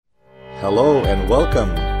Hello and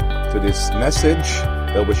welcome to this message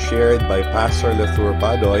that was shared by Ps Lathur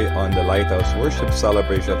Badoy on the Lighthouse Worship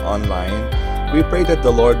Celebration online. We pray that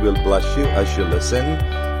the Lord will bless you as you listen,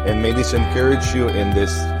 and may this encourage you in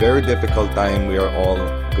this very difficult time we are all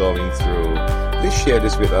going through. Please share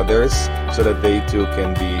this with others so that they too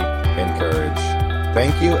can be encouraged.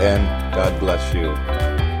 Thank you and God bless you.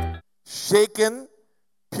 Shaken,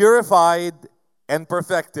 purified, and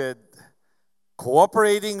perfected.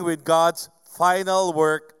 Cooperating with God's final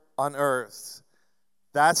work on earth.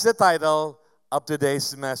 That's the title of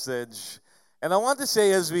today's message. And I want to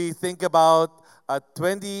say, as we think about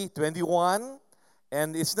 2021,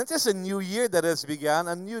 and it's not just a new year that has begun,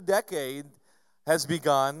 a new decade has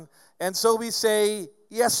begun. And so we say,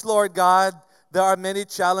 yes, Lord God, there are many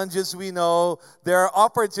challenges we know. There are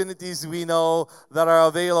opportunities we know that are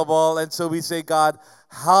available. And so we say, God,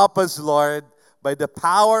 help us, Lord, by the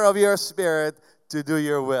power of your Spirit to do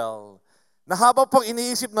your will. Na habang pong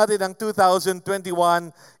iniisip natin ang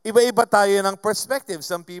 2021, iba-iba tayo ng perspective.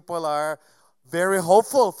 Some people are very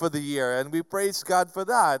hopeful for the year, and we praise God for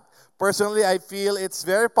that. Personally, I feel it's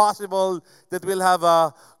very possible that we'll have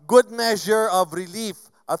a good measure of relief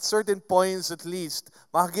at certain points at least.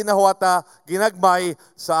 Makaginahuata, ginagmay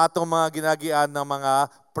sa atong mga ginagian ng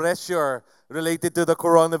mga pressure related to the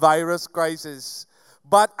coronavirus crisis.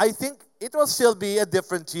 But I think it will still be a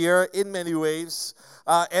different year in many ways.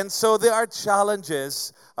 And so there are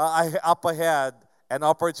challenges up ahead and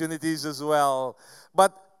opportunities as well.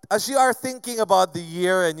 But as you are thinking about the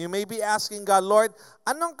year, and you may be asking God, Lord,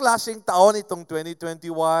 anong klaseng taon itong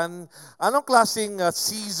 2021? Anong klaseng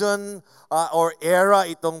season or era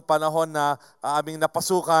itong panahon na aming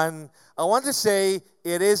napasukan? I want to say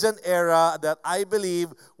it is an era that I believe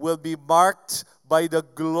will be marked by the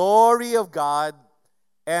glory of God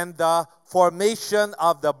and the formation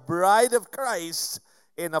of the bride of Christ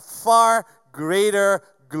in a far greater,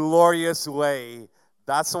 glorious way.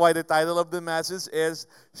 That's why the title of the message is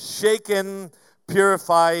Shaken,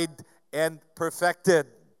 Purified, and Perfected.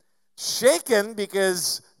 Shaken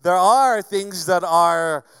because there are things that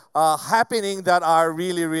are happening that are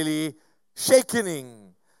really, really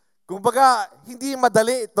shakening. Kumbaga, hindi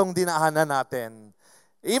madali itong dinaanan natin.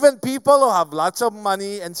 Even people who have lots of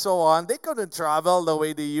money and so on, they couldn't travel the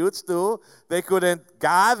way they used to. They couldn't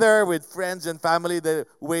gather with friends and family the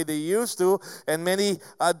way they used to. And many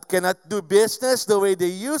cannot do business the way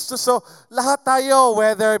they used to. So lahat tayo,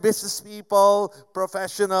 whether business people,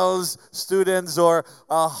 professionals, students, or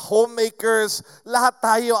homemakers, lahat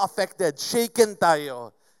tayo affected, shaken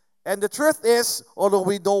tayo. And the truth is, although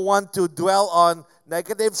we don't want to dwell on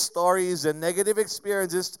negative stories and negative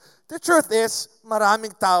experiences, the truth is,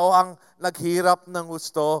 maraming tao ang naghirap ng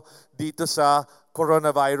gusto dito sa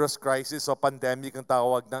coronavirus crisis o pandemic ang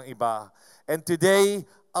tawag ng iba. And today,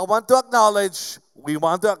 we want to acknowledge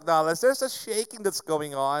there's a shaking that's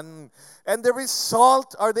going on. And the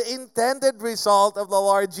result or the intended result of the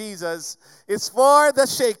Lord Jesus is for the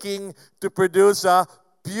shaking to produce a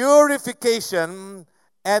purification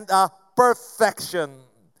and a perfection.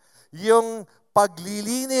 Yung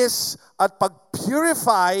paglilinis at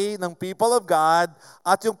pag-purify ng people of God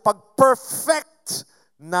at yung pag-perfect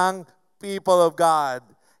ng people of God.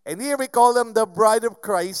 And here we call them the bride of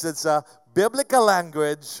Christ. It's a biblical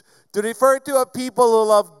language to refer to a people who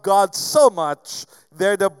love God so much.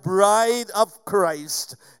 They're the bride of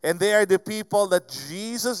Christ. And they are the people that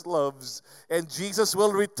Jesus loves. And Jesus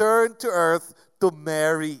will return to earth to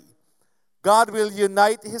marry. God will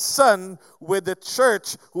unite His Son with the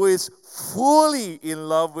church who is fully in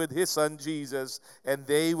love with His Son Jesus, and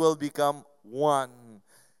they will become one.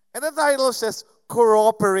 And the title says,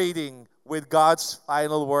 cooperating with God's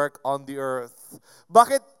final work on the earth.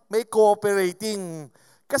 Bakit may cooperating?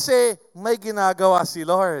 Kasi may ginagawa si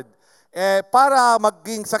Lord. Para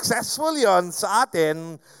maging successful yon sa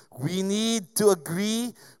atin, we need to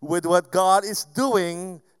agree with what God is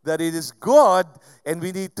doing, that it is good, and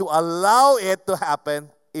we need to allow it to happen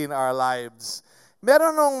in our lives.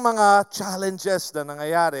 Meron ng mga challenges na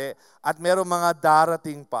nangyayari at meron mga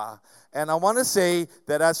darating pa. And I want to say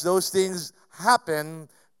that as those things happen,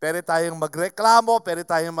 pwede tayong magreklamo, pwede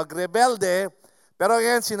tayong magrebelde, pero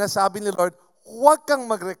ngayon sinasabi ni Lord, huwag kang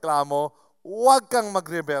magreklamo, huwag kang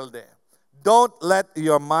magrebelde. Don't let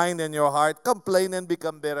your mind and your heart complain and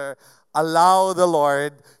become bitter. Allow the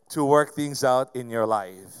Lord to work things out in your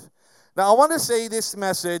life. Now, I want to say this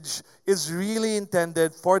message is really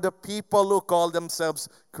intended for the people who call themselves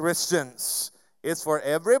Christians. It's for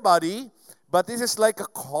everybody, but this is like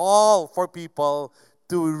a call for people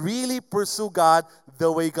to really pursue God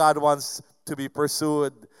the way God wants to be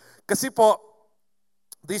pursued. Kasi po,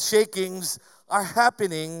 these shakings are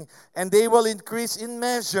happening, and they will increase in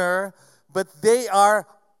measure, but they are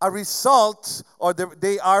a result, or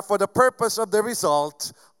they are for the purpose of the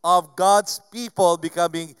result of God's people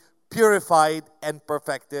becoming purified and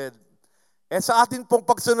perfected. And sa atin pong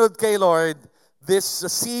pagsunod kay Lord, this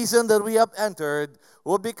season that we have entered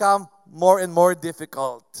will become more and more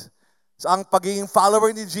difficult. So ang pagiging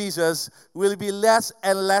follower ni Jesus will be less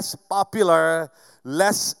and less popular,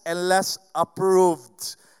 less and less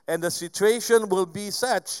approved. And the situation will be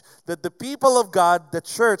such that the people of God, the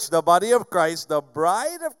church, the body of Christ, the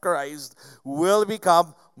bride of Christ, will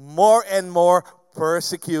become more and more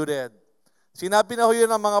persecuted. Sinabi na ho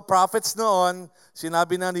yun ng mga prophets noon,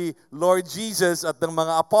 sinabi na ni Lord Jesus at ng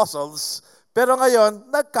mga apostles, pero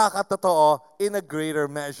ngayon, nagkakatotoo in a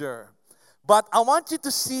greater measure. But I want you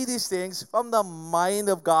to see these things from the mind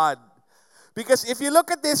of God. Because if you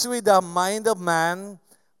look at this with the mind of man,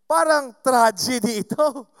 parang tragedy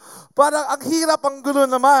ito. Parang ang hirap, ang gulo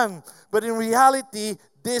naman. But in reality,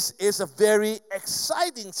 this is a very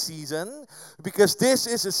exciting season because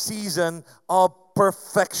this is a season of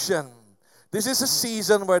perfection. This is a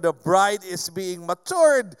season where the bride is being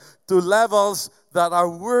matured to levels that are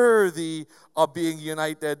worthy of being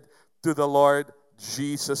united to the Lord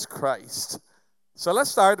Jesus Christ. So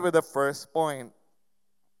let's start with the first point.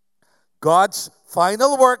 God's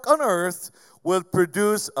final work on earth will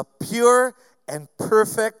produce a pure and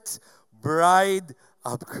perfect bride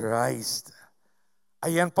of Christ.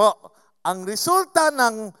 Ayan po, ang resulta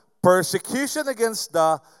ng persecution against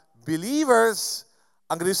the believers,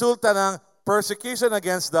 ang resulta ng persecution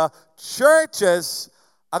against the churches,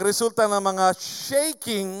 ang resulta ng mga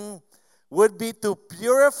shaking would be to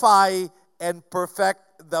purify and perfect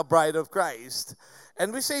the bride of Christ. And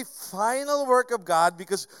we say final work of God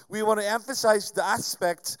because we want to emphasize the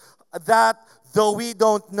aspects that though we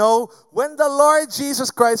don't know when the Lord Jesus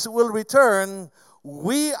Christ will return,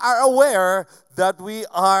 we are aware that we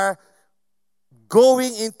are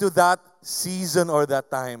going into that season or that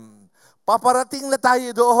time. Paparating na tayo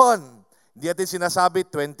doon. Hindi natin sinasabi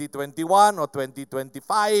 2021 o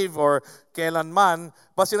 2025 or kailanman.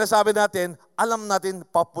 Pa sinasabi natin, alam natin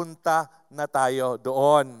papunta na tayo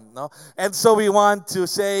doon. No? And so we want to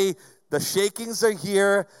say, the shakings are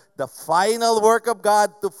here, the final work of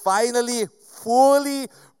God to finally, fully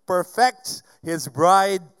perfect His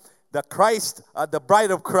bride, the Christ, the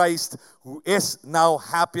bride of Christ, who is now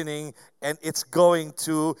happening, and it's going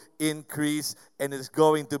to increase, and it's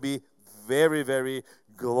going to be very, very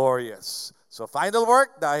glorious. So final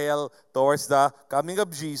work dahil towards the coming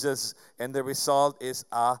of Jesus, and the result is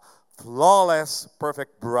a flawless,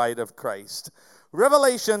 perfect bride of Christ.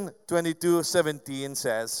 Revelation 22:17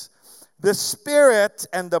 says, "The Spirit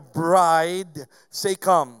and the bride say,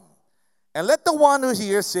 'Come.' And let the one who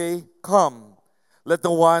hears say, 'Come.' Let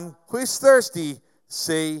the one who is thirsty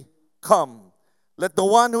say, 'Come.' Let the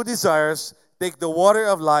one who desires take the water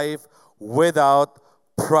of life without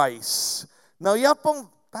price." Now, yan pong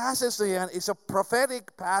passage na yan is a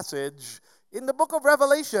prophetic passage. In the book of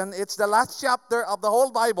Revelation, it's the last chapter of the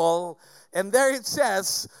whole Bible, and there it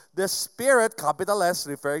says, the Spirit, capital S,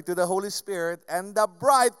 referring to the Holy Spirit, and the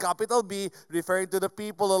bride, capital B, referring to the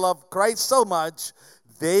people who love Christ so much,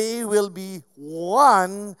 they will be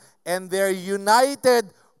one, and their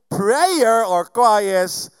united prayer or cry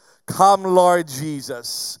is, "Come, Lord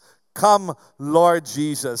Jesus. Come, Lord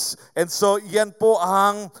Jesus." And so, yan po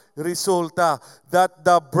ang resulta, that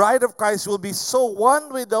the bride of Christ will be so one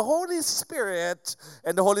with the Holy Spirit,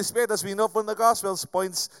 and the Holy Spirit, as we know from the Gospels,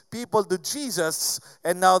 points people to Jesus,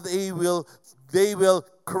 and now they will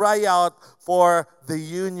cry out for the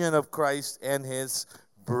union of Christ and His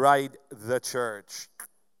bride, the church.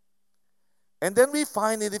 And then we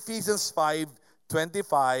find in Ephesians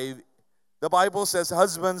 5:25, the Bible says,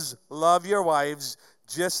 "Husbands, love your wives,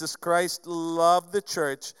 just as Christ loved the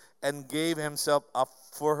church and gave Himself up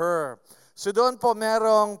for her." So doon po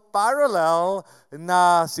merong parallel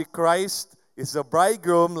na si Christ is the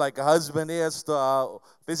bridegroom like a husband is to a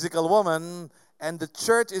physical woman, and the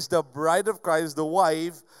church is the bride of Christ, the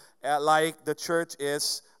wife, like the church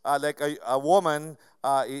is like a woman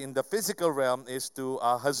in the physical realm is to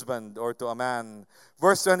a husband or to a man.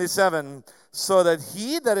 Verse 27, "So that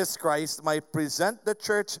He that is Christ might present the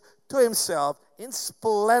church to Himself in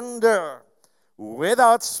splendor,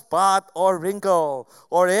 without spot or wrinkle,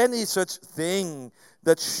 or any such thing,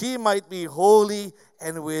 that she might be holy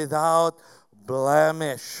and without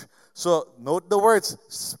blemish." So note the words,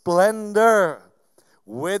 splendor,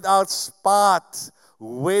 without spot,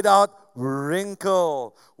 without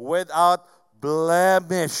wrinkle, without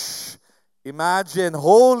blemish. Imagine,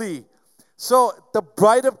 holy. So the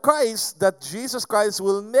bride of Christ that Jesus Christ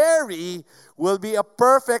will marry will be a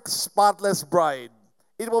perfect, spotless bride.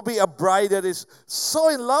 It will be a bride that is so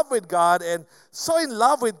in love with God, and so in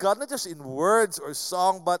love with God, not just in words or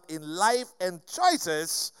song, but in life and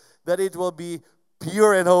choices, that it will be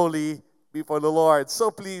pure and holy before the Lord. So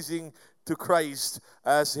pleasing to Christ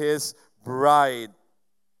as His bride.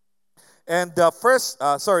 And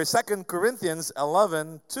Second Corinthians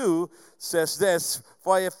 11:2 says this,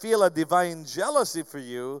 "For I feel a divine jealousy for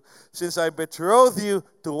you, since I betroth you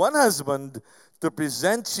to one husband, to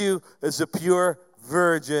present you as a pure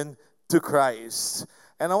virgin to Christ."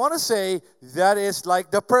 And I want to say that is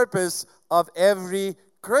like the purpose of every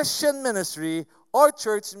Christian ministry or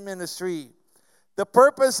church ministry. The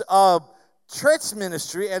purpose of church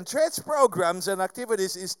ministry and church programs and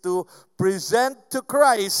activities is to present to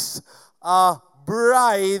Christ a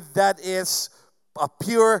bride that is a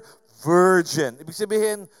pure virgin. Ibig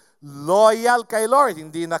sabihin, loyal kay Lord.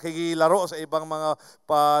 Hindi nakikilaro sa ibang mga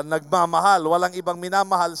nagmamahal. Walang ibang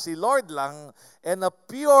minamahal, si Lord lang. And a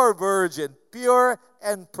pure virgin, pure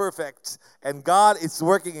and perfect. And God is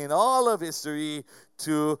working in all of history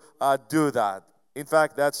to do that. In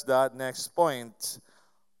fact, that's the next point.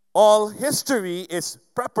 All history is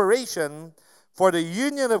preparation for the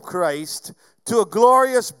union of Christ to a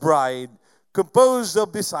glorious bride composed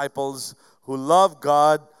of disciples who love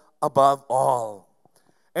God above all.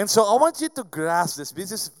 And so I want you to grasp this.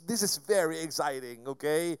 This is very exciting,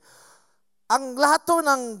 okay? Ang lahat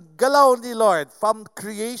ng galaw ni Lord from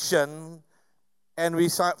creation, and we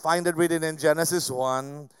find it written in Genesis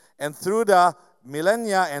 1, and through the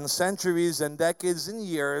millennia and centuries and decades and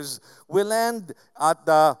years, will end at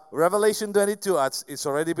the Revelation 22. It's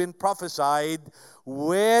already been prophesied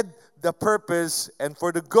with the purpose and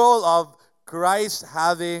for the goal of Christ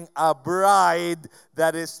having a bride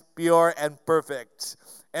that is pure and perfect.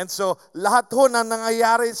 And so, lahat ho na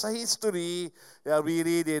nangyayari sa history, we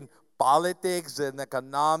read in politics and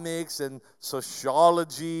economics and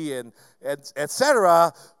sociology and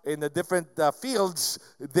etc. in the different fields,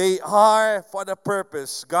 they are for the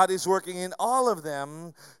purpose. God is working in all of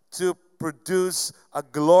them to produce a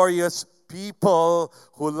glorious people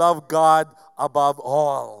who love God above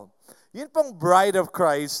all. Yun pong bride of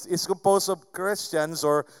Christ is composed of Christians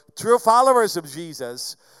or true followers of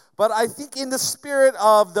Jesus. But I think in the spirit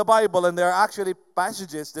of the Bible, and there are actually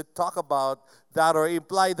passages that talk about that or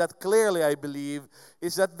imply that clearly, I believe,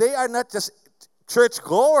 is that they are not just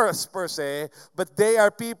churchgoers per se, but they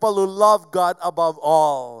are people who love God above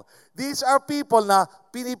all. These are people na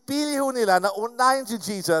pinipili ho nila na unahin si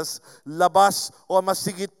Jesus labas o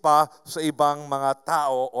masigit pa sa ibang mga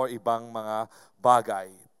tao o ibang mga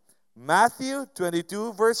bagay. Matthew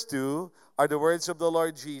 22 verse 2 are the words of the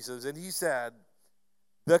Lord Jesus, and He said,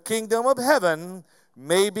 "The kingdom of heaven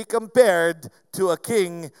may be compared to a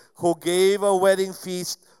king who gave a wedding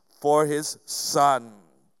feast for his son."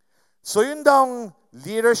 So yun daw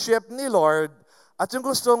leadership ni Lord at yung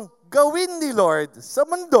gustong gawin ni Lord sa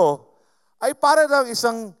mundo ay para daw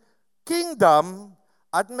isang kingdom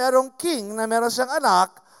at merong king na meron siyang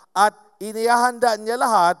anak at inihahanda niya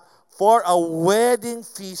lahat for a wedding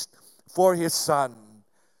feast for his son.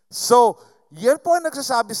 So, yan po ang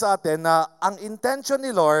nagsasabi sa atin na ang intention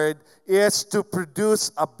ni Lord is to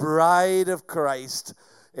produce a bride of Christ.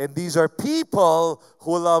 And these are people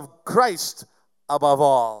who love Christ above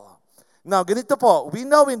all. Now, ganito po, we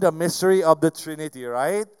know in the mystery of the Trinity,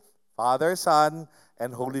 right? Father, Son,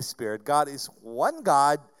 and Holy Spirit. God is one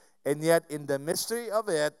God, and yet in the mystery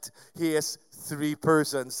of it, He is three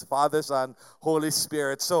persons, Father, Son, Holy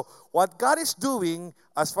Spirit. So, what God is doing,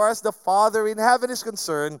 as far as the Father in heaven is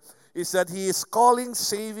concerned, is that He is calling,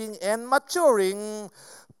 saving, and maturing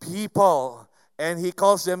people. And He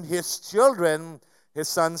calls them His children, His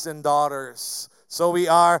sons and daughters. So we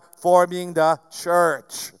are forming the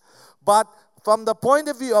church. But from the point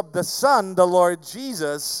of view of the Son, the Lord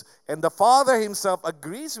Jesus, and the Father Himself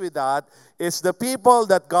agrees with that, is the people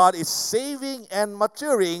that God is saving and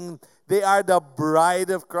maturing. They are the bride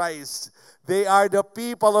of Christ. They are the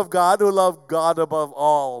people of God who love God above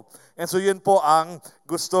all. And so yun po ang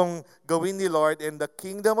gustong gawin ni Lord. And the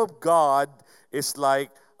kingdom of God is like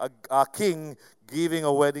a king giving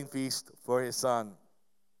a wedding feast for his son.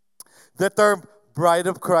 The term bride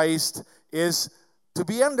of Christ is to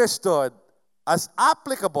be understood as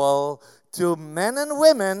applicable to men and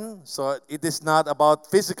women. So it is not about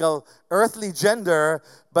physical, earthly gender,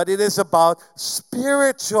 but it is about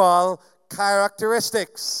spiritual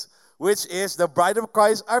characteristics, which is the bride of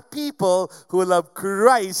Christ are people who love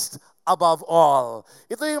Christ above all.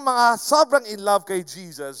 Ito yung mga sobrang in love kay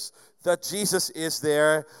Jesus, that Jesus is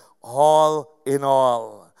their all in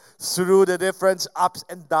all. through the different ups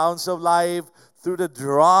and downs of life, through the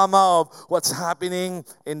drama of what's happening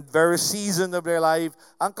in various season of their life,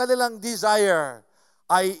 ang kanilang desire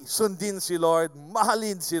ay sundin si Lord,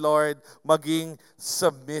 mahalin si Lord, maging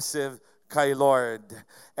submissive kay Lord.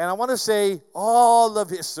 And I want to say, all of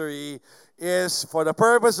history is for the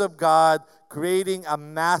purpose of God creating a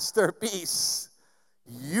masterpiece.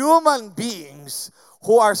 Human beings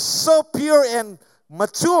who are so pure and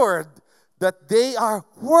matured that they are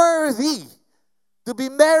worthy to be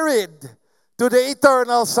married to the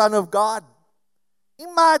eternal Son of God.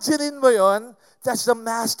 Imaginein mo yon, that's the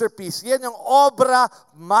masterpiece. Yan yung obra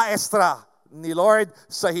maestra ni Lord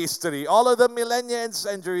sa history. All of the millennia and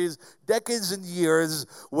centuries, decades and years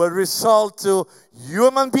will result to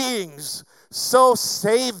human beings so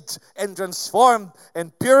saved and transformed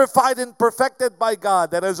and purified and perfected by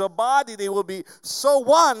God that as a body they will be so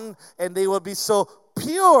one and they will be so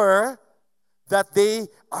pure that they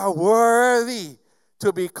are worthy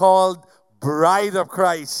to be called bride of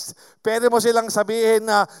Christ. Pwede mo silang sabihin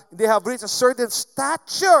na they have reached a certain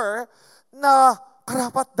stature na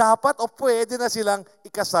karapat-dapat o pwede na silang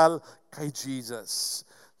ikasal kay Jesus.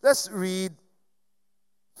 Let's read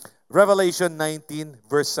Revelation 19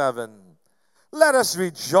 verse 7. Let us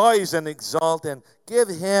rejoice and exult and give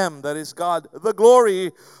him, that is God, the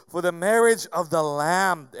glory for the marriage of the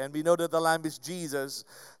Lamb. And we know that the Lamb is Jesus,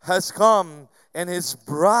 has come, and his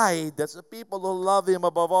bride, that's the people who love him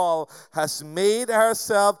above all, has made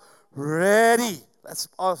herself ready. Let's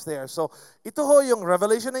pause there. So, ito ho yung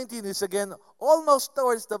Revelation 19 is again almost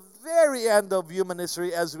towards the very end of human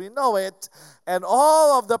history as we know it. And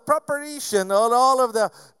all of the preparation, all of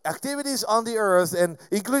the activities on the earth, and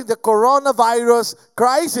including the coronavirus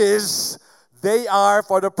crisis, they are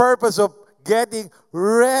for the purpose of getting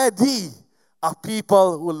ready a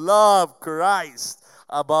people who love Christ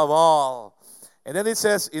above all. And then it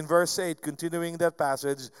says in verse 8, continuing that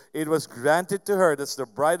passage, it was granted to her, that's the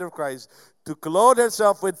bride of Christ, to clothe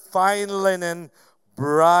herself with fine linen,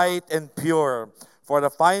 bright and pure. For the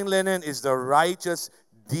fine linen is the righteous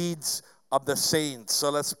deeds of the saints. So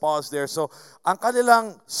let's pause there. So, ang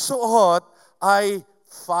kanilang suot ay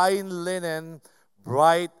fine linen,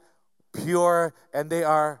 bright, pure, and they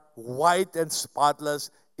are white and spotless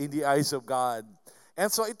in the eyes of God.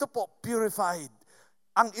 And so ito po, purified.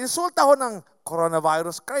 Ang resulta ho ng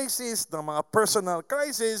coronavirus crisis, ng mga personal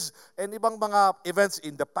crisis, and ibang mga events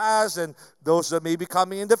in the past and those that may be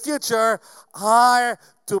coming in the future are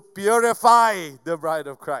to purify the bride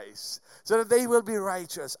of Christ so that they will be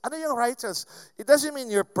righteous. Ano yung righteous? It doesn't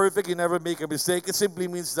mean you're perfect, you never make a mistake. It simply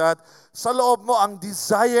means that sa loob mo, ang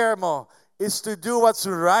desire mo is to do what's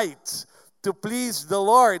right, to please the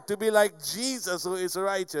Lord, to be like Jesus who is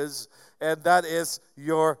righteous, and that is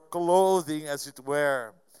your clothing as it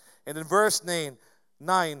were. And in verse 9,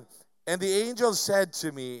 and the angel said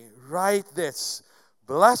to me, write this,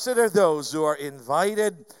 blessed are those who are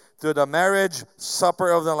invited to the marriage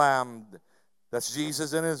supper of the Lamb. That's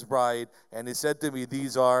Jesus and his bride. And he said to me,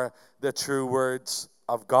 these are the true words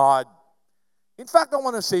of God. In fact, I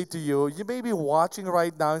want to say to you, you may be watching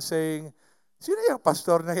right now and saying, sino yung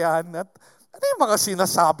pastor na yan? At ano yung mga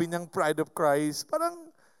sinasabi niyang bride of Christ?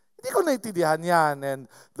 Parang hindi ko naintindihan yan. And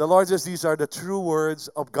the Lord says, these are the true words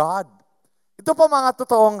of God. Ito po mga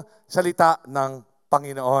totoong salita ng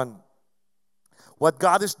Panginoon. What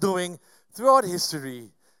God is doing throughout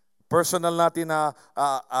history, personal natin na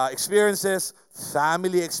experiences,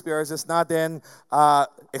 family experiences natin,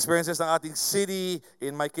 experiences ng ating city,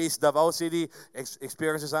 in my case, Davao City,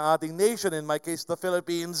 experiences ng ating nation, in my case, the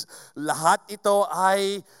Philippines, lahat ito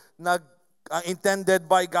ay intended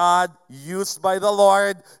by God, used by the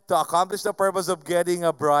Lord to accomplish the purpose of getting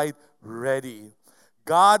a bride ready.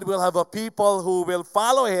 God will have a people who will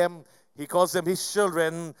follow him. He calls them his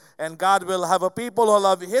children. And God will have a people who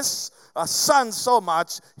love his son so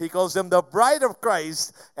much. He calls them the bride of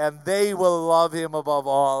Christ. And they will love him above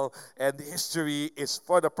all. And history is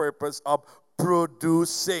for the purpose of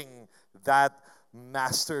producing that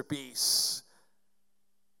masterpiece.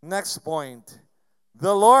 Next point.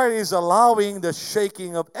 The Lord is allowing the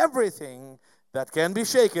shaking of everything that can be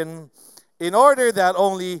shaken in order that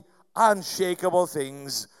only unshakable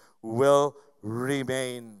things will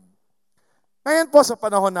remain. Ngayon po sa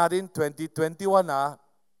panahon natin, 2021 na,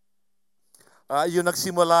 yung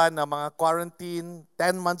nagsimula na mga quarantine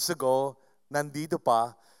 10 months ago, nandito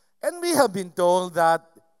pa. And we have been told that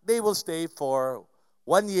they will stay for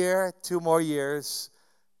 1 year, 2 more years,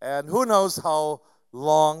 and who knows how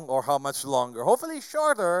long or how much longer. Hopefully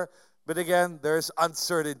shorter, but again, there's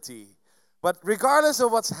uncertainty. But regardless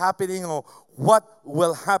of what's happening or what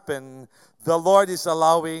will happen, the Lord is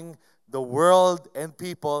allowing the world and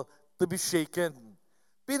people to be shaken.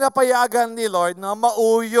 Pinapayagan ni Lord na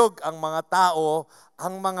mauyog ang mga tao,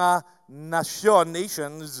 ang mga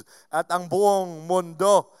nations, at ang buong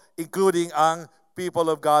mundo, including ang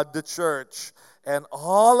people of God, the church. And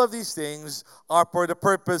all of these things are for the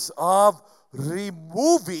purpose of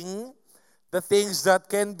removing the things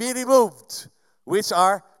that can be removed, which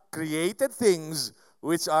are created things,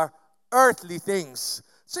 which are earthly things.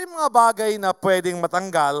 So yung mga bagay na pwedeng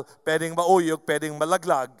matanggal, pwedeng mauyog, pwedeng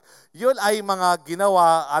malaglag, yun ay mga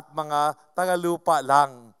ginawa at mga tagalupa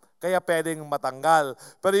lang. Kaya pwedeng matanggal.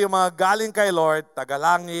 Pero yung mga galing kay Lord,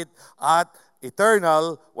 tagalangit at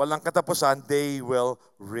eternal, walang katapusan, they will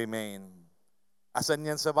remain. Asan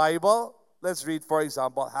yan sa Bible? Let's read, for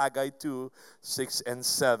example, Haggai 2, 6 and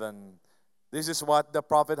 7. This is what the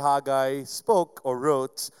prophet Haggai spoke or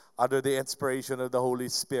wrote under the inspiration of the Holy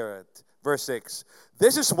Spirit. Verse 6,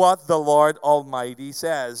 this is what the Lord Almighty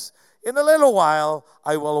says. In a little while,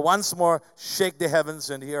 I will once more shake the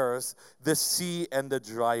heavens and the earth, the sea and the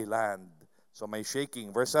dry land. So may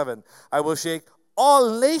shaking. Verse 7, I will shake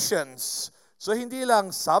all nations. So hindi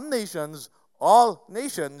lang some nations, all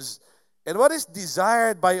nations. And what is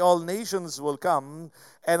desired by all nations will come,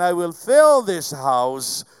 and I will fill this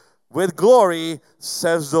house with glory,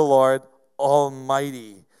 says the Lord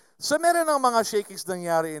Almighty. So meron ng mga shakings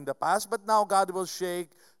nangyari in the past, but now God will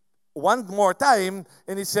shake one more time,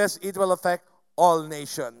 and He says it will affect all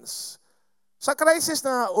nations. Sa crisis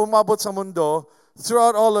na umabot sa mundo,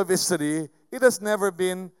 throughout all of history, it has never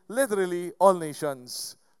been literally all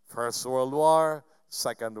nations. First World War,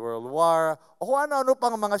 Second World War, o ano-ano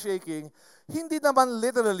pang mga shaking, hindi naman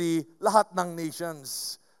literally lahat ng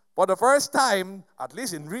nations. For the first time, at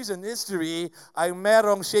least in recent history, ay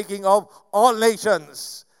merong shaking of all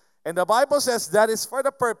nations. And the Bible says that is for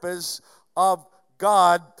the purpose of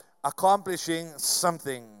God accomplishing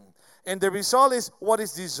something. And the result is what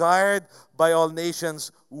is desired by all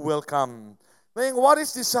nations will come. Meaning, what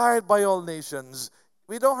is desired by all nations?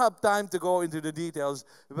 We don't have time to go into the details,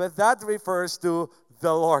 but that refers to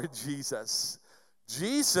the Lord Jesus.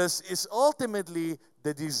 Jesus is ultimately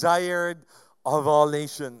the desired of all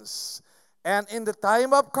nations. And in the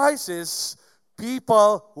time of crisis,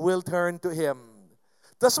 people will turn to Him.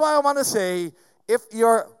 That's why I want to say, if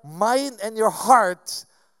your mind and your heart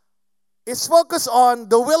is focused on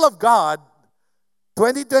the will of God,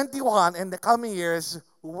 2021 and the coming years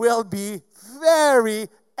will be very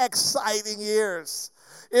exciting years.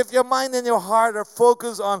 If your mind and your heart are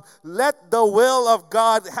focused on let the will of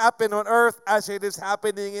God happen on earth as it is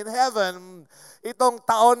happening in heaven, itong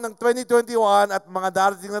taon ng 2021 at mga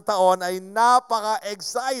darating na taon ay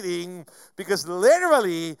napaka-exciting because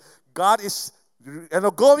literally God is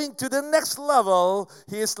going to the next level.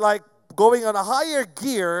 He is like going on a higher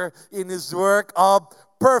gear in His work of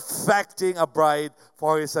perfecting a bride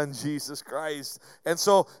for His Son Jesus Christ. And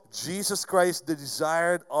so Jesus Christ, the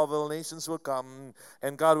desired of all nations, will come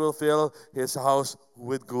and God will fill His house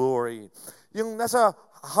with glory. Yung nasa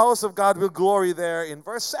house of God with glory there in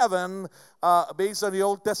verse 7, based on the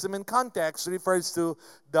Old Testament context, refers to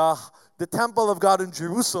the temple of God in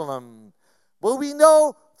Jerusalem. Well, we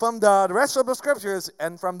know from the rest of the scriptures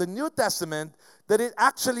and from the New Testament that it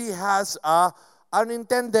actually has an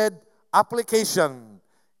intended application.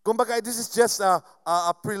 Kumbaga, this is just a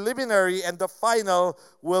preliminary, and the final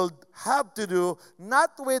will have to do not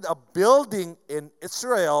with a building in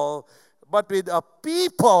Israel, but with a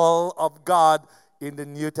people of God in the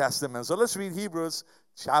New Testament. So let's read Hebrews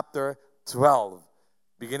chapter 12,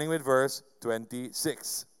 beginning with verse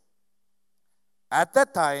 26. At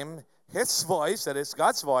that time, His voice, that is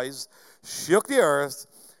God's voice, shook the earth,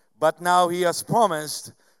 but now He has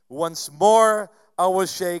promised, once more I will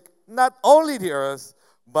shake not only the earth,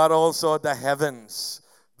 but also the heavens.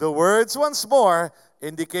 The words once more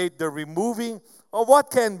indicate the removing of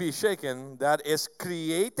what can be shaken, that is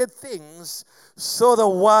created things, so that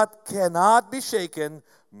what cannot be shaken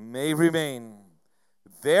may remain.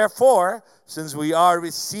 Therefore, since we are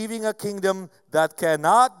receiving a kingdom that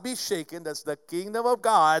cannot be shaken, that's the kingdom of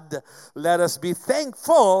God, let us be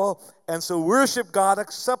thankful and so worship God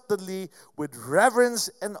acceptably with reverence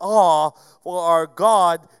and awe, for our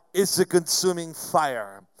God is a consuming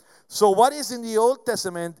fire. So what is in the Old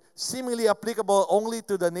Testament seemingly applicable only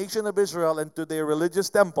to the nation of Israel and to their religious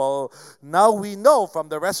temple, now we know from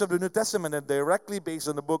the rest of the New Testament and directly based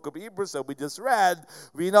on the book of Hebrews that we just read,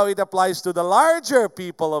 we know it applies to the larger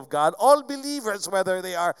people of God, all believers, whether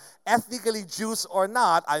they are ethnically Jews or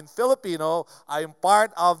not. I'm Filipino, I'm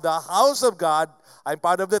part of the house of God, I'm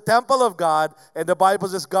part of the temple of God, and the Bible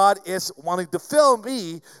says God is wanting to fill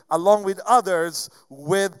me along with others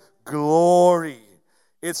with glory.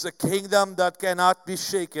 It's a kingdom that cannot be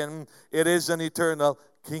shaken. It is an eternal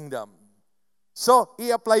kingdom. So,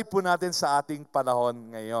 i-apply po natin sa ating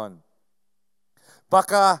panahon ngayon.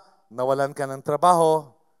 Baka nawalan ka ng trabaho,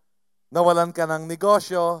 nawalan ka ng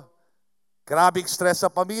negosyo, grabing stress sa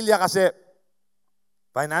pamilya kasi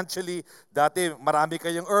financially, dati marami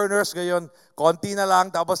kayong earners, ngayon konti na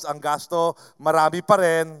lang, tapos ang gasto marami pa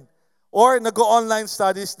rin. Or nag-online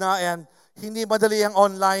studies na and hindi madali ang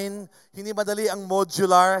online, hindi madali ang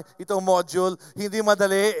modular, itong module, hindi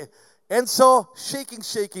madali. And so,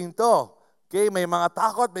 shaking to. Okay, may mga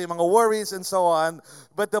takot, may mga worries and so on.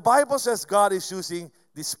 But the Bible says God is using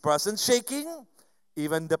this present shaking,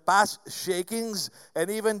 even the past shakings,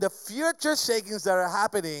 and even the future shakings that are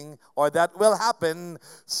happening or that will happen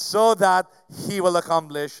so that He will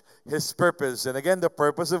accomplish His purpose. And again, the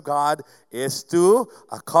purpose of God is to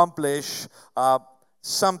accomplish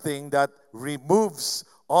something that removes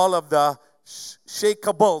all of the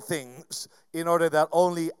shakeable things in order that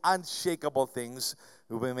only unshakable things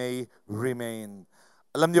we may remain.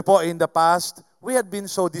 Alam niyo po, in the past, we had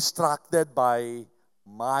been so distracted by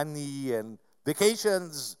money and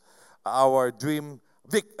vacations, our dream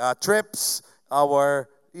trips, our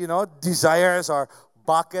desires, our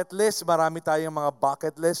bucket list. Marami tayong mga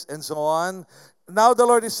bucket list and so on. Now the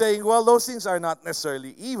Lord is saying, well, those things are not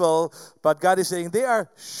necessarily evil, but God is saying they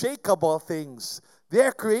are shakeable things. They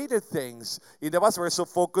are created things. In the past, we're so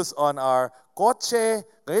focused on our kotse.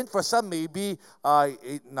 Ngayon, for some, maybe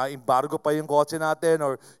na-embargo pa yung kotse natin,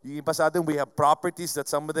 or yung iba sa atin, we have properties that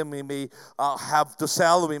some of them we may have to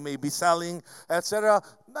sell, we may be selling, etc.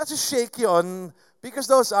 Not just shake yun, because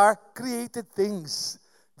those are created things.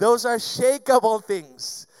 Those are shakeable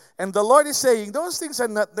things. And the Lord is saying, those things are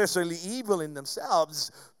not necessarily evil in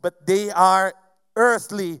themselves, but they are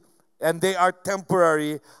earthly and they are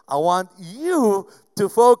temporary. I want you to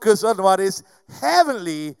focus on what is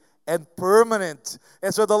heavenly and permanent.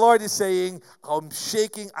 And so the Lord is saying, I'm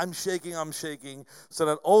shaking, so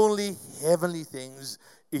that only heavenly things,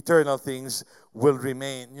 eternal things will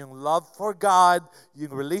remain. Yung love for God,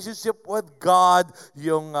 yung relationship with God,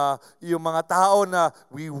 yung mga tao na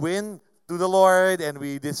we win to the Lord and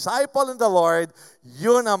we disciple in the Lord,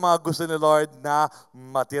 yun ang mga gusto ni Lord na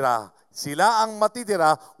matira. Sila ang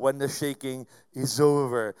matitira when the shaking is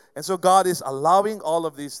over. And so God is allowing all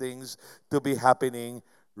of these things to be happening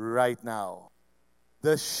right now.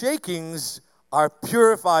 The shakings are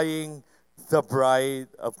purifying the bride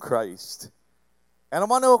of Christ. And I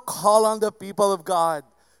want to call on the people of God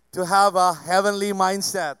to have a heavenly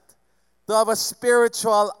mindset, to have a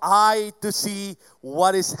spiritual eye to see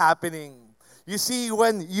what is happening. You see,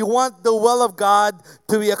 when you want the will of God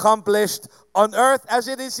to be accomplished on earth as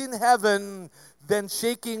it is in heaven, then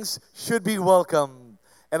shakings should be welcome.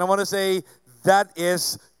 And I want to say that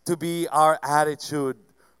is to be our attitude.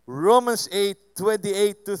 Romans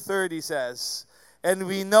 8:28-30 says, and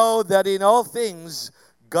we know that in all things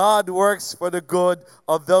God works for the good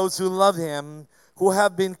of those who love Him, who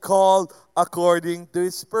have been called according to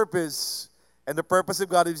His purpose. And the purpose of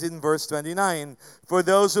God is in verse 29. For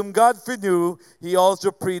those whom God foreknew, He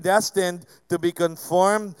also predestined to be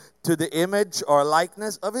conformed to the image or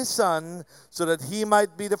likeness of His Son, so that He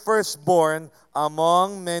might be the firstborn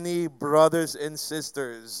among many brothers and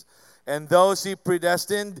sisters. And those He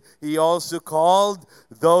predestined, He also called.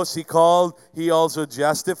 Those He called, He also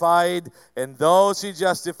justified. And those He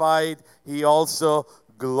justified, He also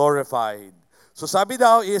glorified. So sabi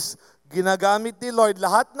daw is, ginagamit ni Lord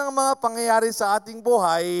lahat ng mga pangyayari sa ating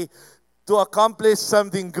buhay to accomplish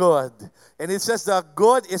something good. And it says that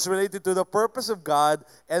good is related to the purpose of God.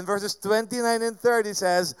 And verses 29 and 30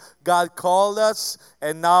 says, God called us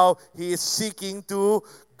and now He is seeking to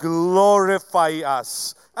glorify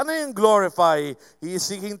us. Ano yung glorify? He is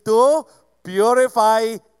seeking to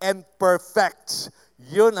purify and perfect.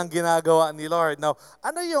 Yun ang ginagawa ni Lord. Now,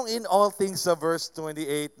 ano yung in all things sa verse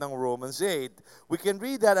 28 ng Romans 8? We can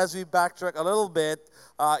read that as we backtrack a little bit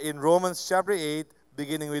in Romans chapter 8,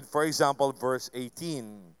 beginning with, for example, verse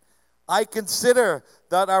 18. I consider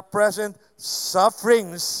that our present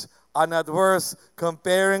sufferings are not worth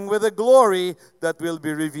comparing with the glory that will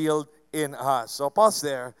be revealed in us. So, pause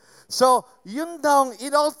there. So, yun daw,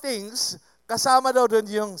 in all things, kasama daw dun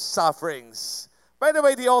yung sufferings. By the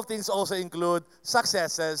way, the all things also include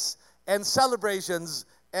successes and celebrations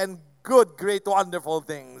and good, great, wonderful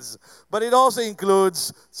things. But it also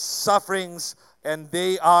includes sufferings, and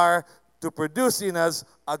they are to produce in us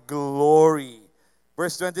a glory.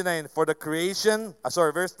 Verse 29,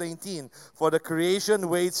 verse 19, for the creation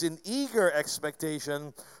waits in eager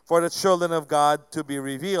expectation for the children of God to be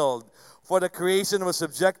revealed. For the creation was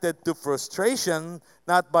subjected to frustration,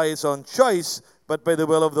 not by its own choice, but by the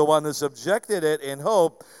will of the one who subjected it, in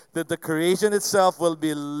hope that the creation itself will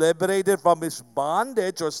be liberated from its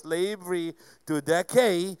bondage or slavery to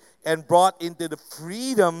decay and brought into the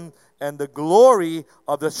freedom and the glory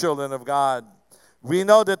of the children of God. We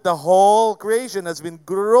know that the whole creation has been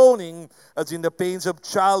groaning as in the pains of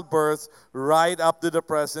childbirth right up to the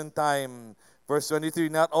present time. Verse 23,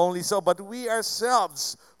 not only so, but we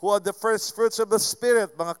ourselves, who are the first fruits of the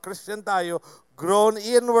Spirit, mga Christian tayo, groan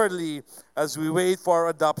inwardly as we wait for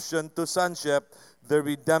adoption to sonship, the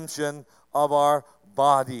redemption of our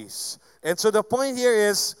bodies. And so the point here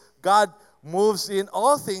is, God moves in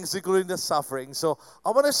all things, including the suffering. So I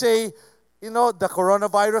want to say, the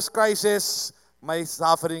coronavirus crisis, may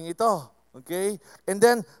suffering ito. Okay? And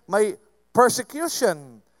then, may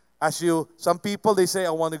persecution. Some people, they say, I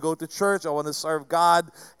want to go to church, I want to serve God,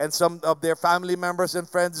 and some of their family members and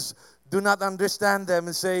friends do not understand them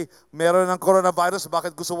and say, meron ng coronavirus,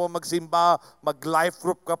 bakit gusto mo magsimba, mag-life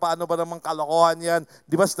group ka, paano ba namang kalokohan yan?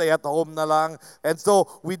 Di ba stay at home na lang? And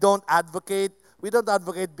so, we don't advocate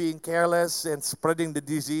being careless and spreading the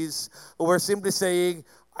disease. We're simply saying,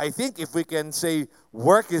 I think if we can say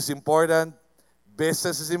work is important,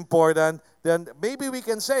 business is important, then maybe we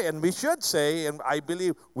can say, and we should say, and I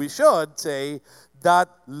believe we should say, that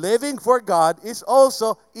living for God is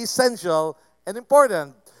also essential and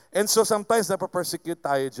important. And so sometimes napapersecute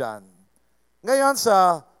tayo dyan. Ngayon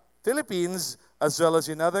sa Philippines, as well as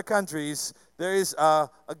in other countries, there is a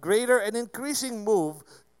greater and increasing move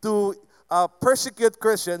to persecute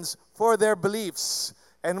Christians for their beliefs.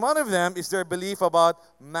 And one of them is their belief about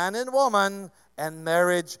man and woman and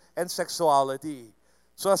marriage and sexuality.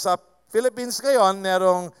 So sa Philippines ngayon,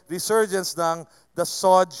 merong resurgence ng the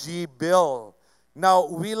SOGI bill.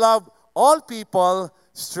 Now, we love all people,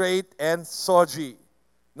 straight and SOGI.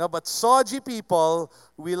 No, but SOGI people,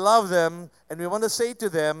 we love them, and we want to say to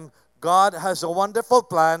them, God has a wonderful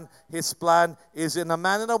plan. His plan is in a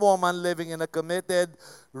man and a woman living in a committed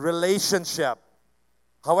relationship.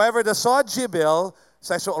 However, the SOGI bill,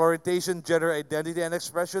 Sexual Orientation, Gender Identity, and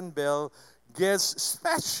Expression Bill, gives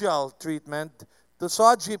special treatment to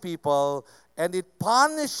SOGI people, and it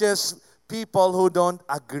punishes people who don't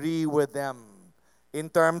agree with them in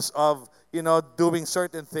terms of, doing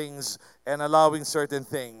certain things and allowing certain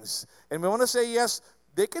things. And we want to say, yes,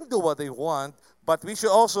 they can do what they want, but we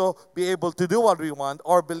should also be able to do what we want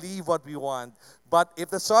or believe what we want. But if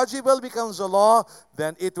the SOGI bill becomes a law,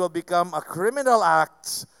 then it will become a criminal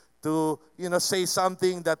act to, say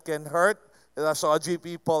something that can hurt the SOGI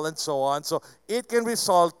people and so on. So it can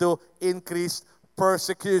result to increased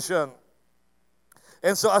persecution.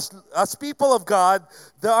 And so as people of God,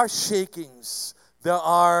 there are shakings. There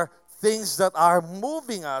are things that are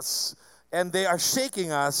moving us, and they are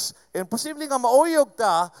shaking us. And posibleng nga mauyog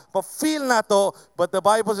ta, ma-feel na to, but the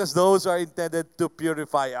Bible says those are intended to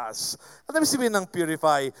purify us. Ano sabihin ng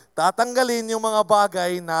purify? Tatanggalin yung mga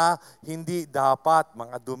bagay na hindi dapat,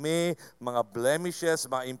 mga dumi, mga blemishes,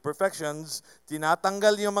 mga imperfections.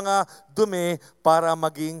 Tinatanggal yung mga dumi para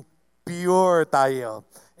maging pure tayo.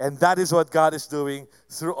 And that is what God is doing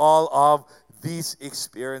through all of these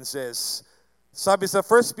experiences. Sabi sa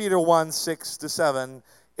 1 Peter 1:6-7,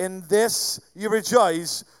 in this you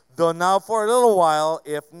rejoice, though now for a little while,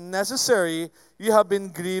 if necessary, you have been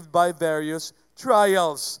grieved by various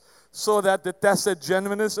trials, so that the tested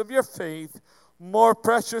genuineness of your faith, more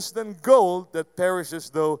precious than gold that perishes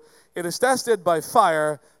though it is tested by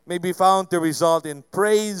fire, may be found to result in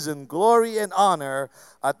praise and glory and honor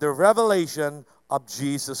at the revelation of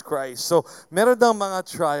Jesus Christ. So, meron daw mga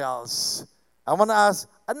trials. I want to ask,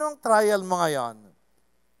 anong trial mo ngayon?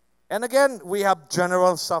 And again, we have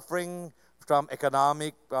general suffering from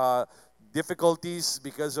economic difficulties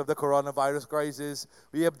because of the coronavirus crisis.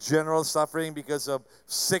 We have general suffering because of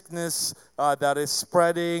sickness that is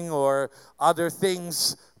spreading or other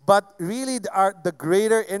things. But really, the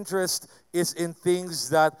greater interest is in things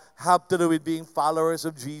that have to do with being followers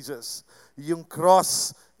of Jesus. Yung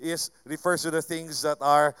cross refers to the things that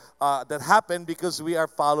are that happen because we are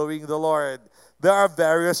following the Lord. There are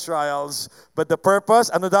various trials, but the purpose,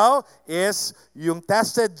 ano daw, is yung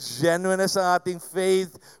tested genuineness ng ating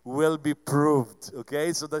faith will be proved. Okay?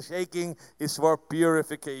 So the shaking is for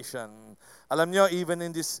purification. Alam nyo, even in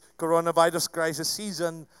this coronavirus crisis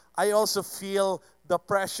season, I also feel the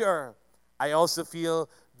pressure. I also feel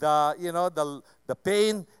the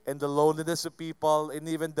pain and the loneliness of people, and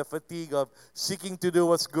even the fatigue of seeking to do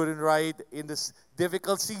what's good and right in this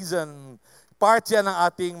difficult season. Part yan ng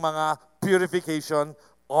ating mga purification.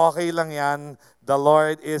 Okay lang yan. The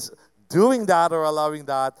Lord is doing that or allowing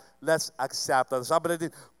that. Let's accept that. Sabi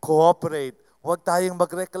natin, cooperate. Huwag tayong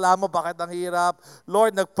magreklamo, bakit ang hirap?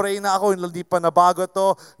 Lord, nag-pray na ako, hindi pa nabago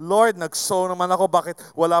to. Lord, nag-sow naman ako, bakit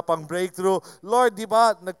wala pang breakthrough? Lord, di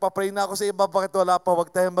ba, nagpa-pray na ako sa iba, bakit wala pa?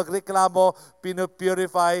 Huwag tayong magreklamo,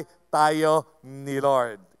 pinupurify tayo ni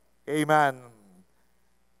Lord. Amen.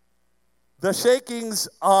 The shakings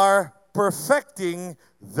are perfecting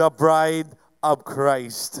the bride of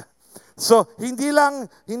Christ. So, hindi lang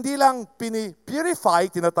purify,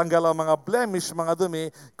 tinatanggal ang mga blemish, mga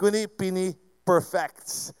dumi, kundi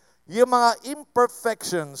perfects. Yung mga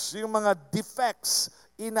imperfections, yung mga defects,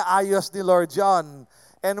 inaayos ni Lord John.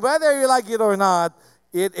 And whether you like it or not,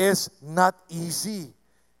 it is not easy.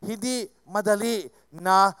 Hindi madali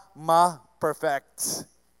na ma-perfect.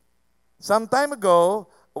 Some time ago,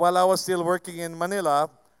 while I was still working in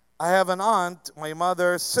Manila, I have an aunt, my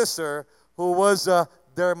mother's sister, who was a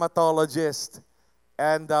dermatologist.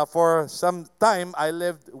 And for some time, I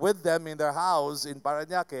lived with them in their house in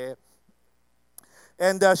Parañaque.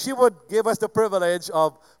 And she would give us the privilege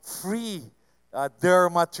of free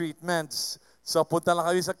derma treatments. So punta lang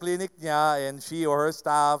kami sa clinic niya, and she or her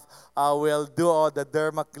staff will do all the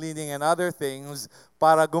derma cleaning and other things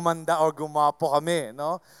para gumanda or gumapo kami.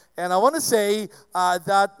 No? And I want to say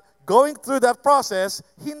that going through that process,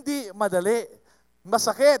 hindi madali.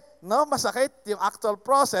 Masakit, no? Masakit yung actual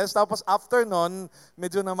process. Tapos after nun,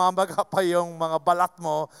 medyo namamaga pa yung mga balat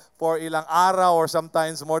mo for ilang araw or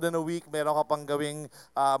sometimes more than a week. Meron ka pang gawing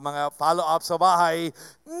mga follow-up sa bahay.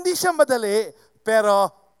 Hindi siya madali,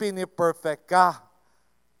 pero piniperfect ka.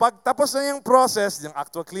 Pag tapos na yung process, yung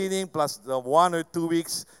actual cleaning plus the 1 or 2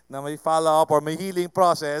 weeks na may follow-up or may healing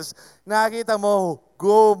process, nakikita mo,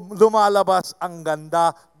 lumalabas ang ganda,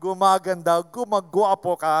 gumaganda,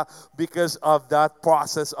 gumagwapo ka because of that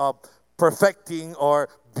process of perfecting or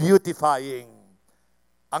beautifying.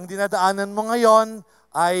 Ang dinadaanan mo ngayon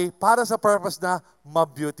ay para sa purpose na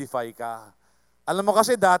ma-beautify ka. Alam mo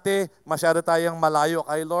kasi dati, masyado tayong malayo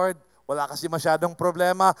kay Lord. Wala kasi masyadong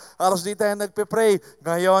problema. Aros di tayo nagpe-pray.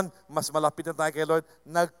 Ngayon, mas malapit na tayo kay Lord.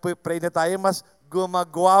 Nagpe-pray na tayo, mas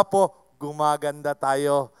gumagwapo, gumaganda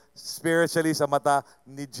tayo spiritually sa mata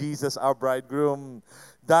ni Jesus, our bridegroom.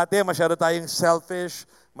 Dati, masyado tayong selfish.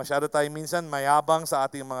 Masyado tayong minsan mayabang sa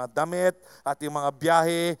ating mga damit, ating mga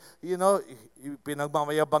biyahe. You know,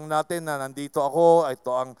 pinagmamayabang natin na nandito ako,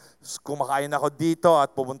 ito ang kumakain ako dito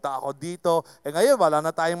at pumunta ako dito. Ngayon, wala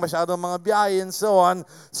na tayong masyadong mga biyahe and so on.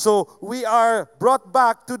 So, we are brought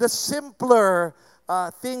back to the simpler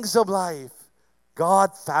things of life.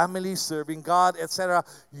 God, family, serving God, etc.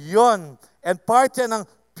 Yun. And part yan ng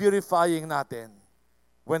purifying natin.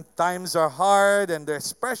 When times are hard and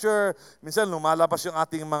there's pressure, minsan lumalabas yung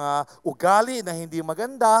ating mga ugali na hindi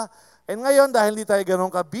maganda. And ngayon, dahil hindi tayo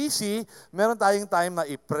ganun ka-busy, meron tayong time na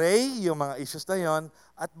i-pray yung mga issues na yon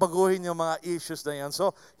at baguhin yung mga issues na yon.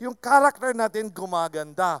 So, yung character natin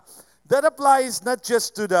gumaganda. That applies not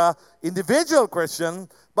just to the individual Christian,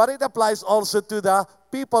 but it applies also to the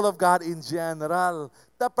people of God in general.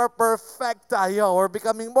 Perfect tayo, or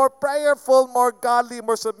becoming more prayerful, more godly,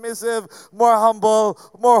 more submissive, more humble,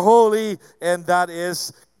 more holy. And that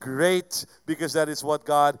is great because that is what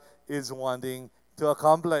God is wanting to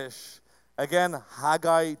accomplish. Again,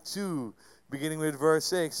 Haggai 2, beginning with verse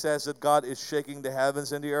 6, says that God is shaking the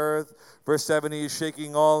heavens and the earth. Verse 7, He is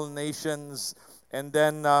shaking all nations. And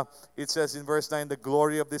then it says in verse 9, the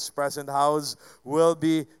glory of this present house will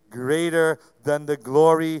be greater than the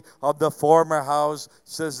glory of the former house,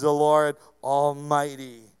 says the Lord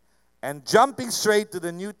Almighty. And jumping straight to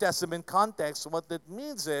the New Testament context, what that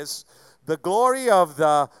means is the glory of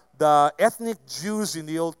the ethnic Jews in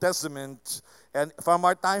the Old Testament, and from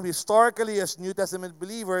our time historically as New Testament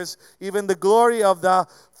believers, even the glory of the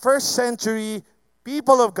first century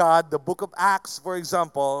people of God, the book of Acts, for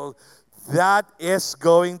example, that is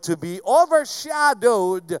going to be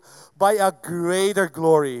overshadowed by a greater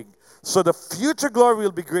glory. So the future glory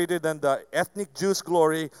will be greater than the ethnic Jews'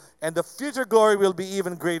 glory, and the future glory will be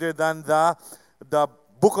even greater than the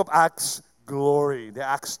book of Acts glory, the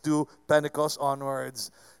Acts 2, Pentecost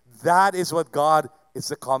onwards. That is what God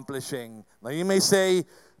is accomplishing. Now you may say,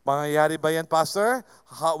 mangyayari ba yan, Pastor?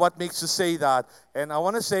 What makes you say that? And I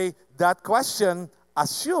want to say that question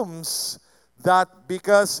assumes that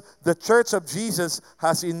because the Church of Jesus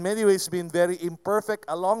has in many ways been very imperfect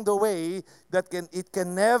along the way, that it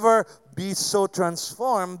can never be so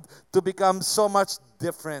transformed to become so much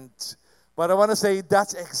different. But I want to say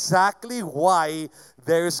that's exactly why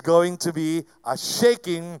there's going to be a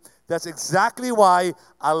shaking. That's exactly why,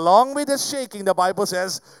 along with the shaking, the Bible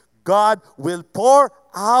says, God will pour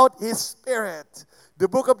out His Spirit. The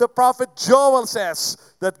book of the prophet Joel says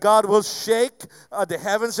that God will shake the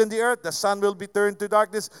heavens and the earth. The sun will be turned to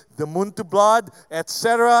darkness, the moon to blood,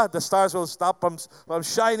 etc. The stars will stop from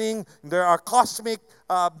shining. There are cosmic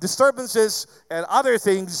disturbances and other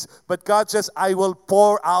things. But God says, I will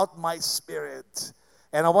pour out my Spirit.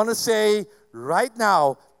 And I want to say right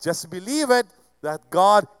now, just believe it, that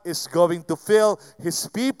God is going to fill His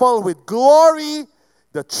people with glory.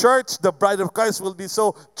 The church, the bride of Christ, will be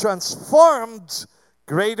so transformed,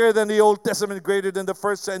 greater than the Old Testament, greater than the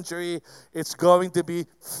first century. It's going to be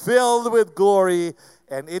filled with glory,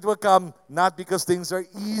 and it will come not because things are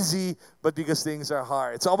easy, but because things are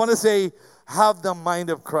hard. So I want to say, have the mind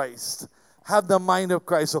of Christ. Have the mind of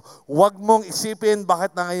Christ. So wag mong isipin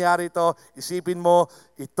bakit nangyayari ito. Isipin mo,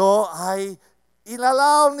 ito ay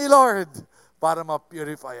inallow ni Lord para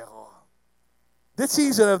ma-purify ako. This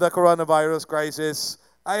season of the coronavirus crisis,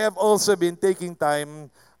 I have also been taking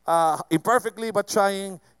time, imperfectly but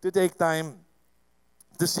trying to take time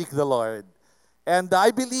to seek the Lord. And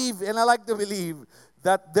I believe, and I like to believe,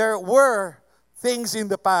 that there were things in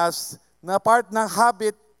the past na part ng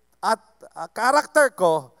habit at character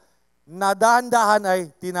ko na dahan-dahan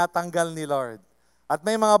ay tinatanggal ni Lord. At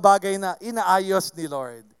may mga bagay na inaayos ni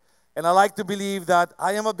Lord. And I like to believe that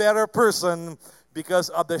I am a better person because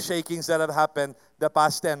of the shakings that have happened the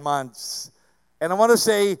past 10 months. And I want to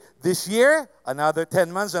say, this year, another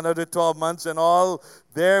 10 months, another 12 months and all,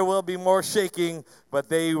 there will be more shaking, but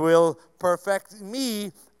they will perfect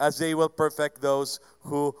me as they will perfect those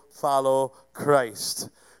who follow Christ.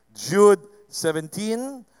 Jude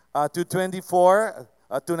 17 to 24,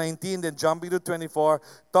 to 19, then jumping to 24,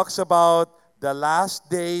 talks about the last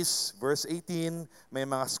days, verse 18, may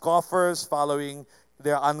mga scoffers following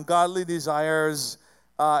their ungodly desires.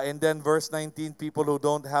 And then verse 19, people who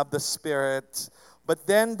don't have the Spirit. But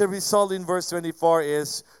then the result in verse 24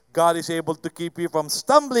 is God is able to keep you from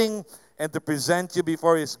stumbling and to present you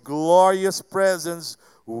before His glorious presence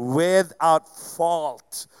without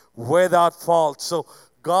fault. Without fault. So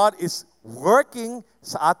God is working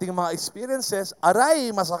sa ating mga experiences.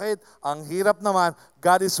 Aray, masakit. Ang hirap naman.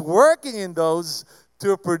 God is working in those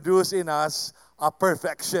to produce in us a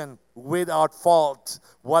perfection without fault.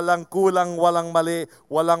 Walang kulang, walang mali,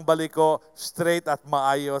 walang baliko, straight at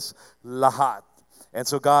maayos lahat. And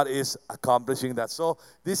so God is accomplishing that. So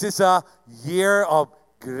this is a year of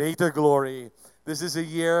greater glory. This is a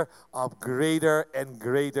year of greater and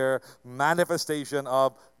greater manifestation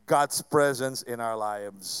of God's presence in our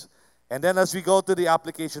lives. And then as we go to the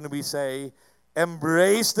application, we say,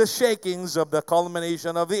 embrace the shakings of the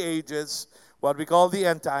culmination of the ages, what we call the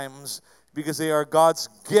end times, because they are God's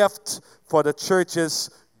gift for the church's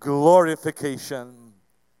glorification.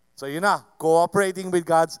 So yun na, cooperating with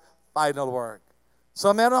God's final work.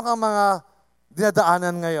 So meron kang mga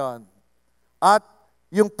dinadaanan ngayon. At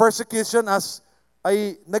yung persecution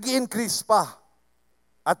ay nag-increase pa.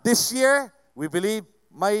 At this year, we believe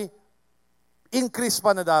may increase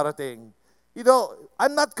pa na darating. You know,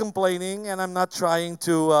 I'm not complaining and I'm not trying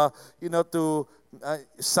to,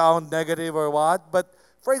 sound negative or what. But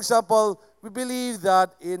for example, we believe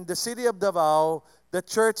that in the city of Davao, the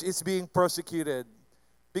church is being persecuted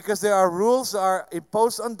because there are rules that are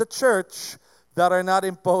imposed on the church that are not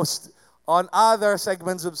imposed on other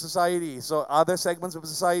segments of society. So other segments of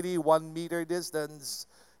society, 1 meter distance,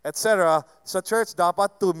 etc. Sa church,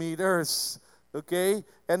 dapat 2 meters. Okay?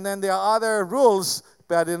 And then there are other rules.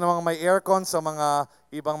 Pwede namang may aircon sa mga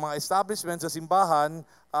ibang mga establishments sa simbahan.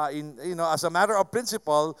 As a matter of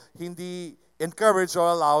principle, hindi encouraged or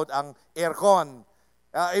allowed ang aircon.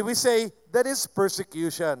 If we say, that is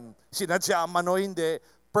persecution. Sinadya man o hindi,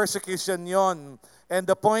 persecution yon. And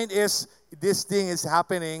the point is, this thing is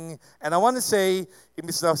happening. And I want to say,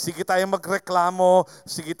 imbis na sige tayo magreklamo,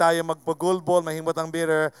 sige tayo magpagulbol, mahimot ang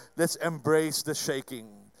bitter, let's embrace the shaking.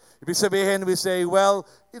 Ibig sabihin, we say, well,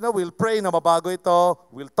 we'll pray na mabago ito,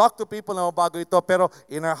 we'll talk to people na mabago ito, pero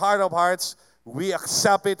in our heart of hearts, we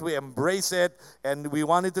accept it, we embrace it, and we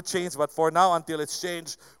want it to change, but for now, until it's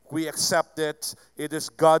changed, we accept it. It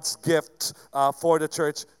is God's gift for the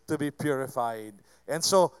church to be purified. And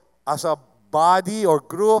so, as a body or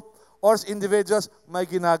group, or as individuals, may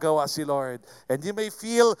ginagawa si Lord. And you may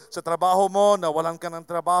feel sa trabaho mo, nawalan ka ng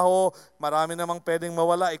trabaho, marami namang pwedeng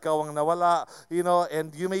mawala, ikaw ang nawala,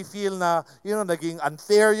 and you may feel na, naging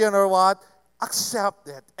unfair yun or what. Accept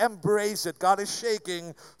it, embrace it. God is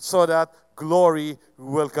shaking so that glory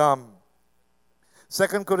will come.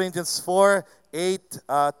 2 Corinthians 4:8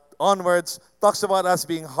 onwards talks about us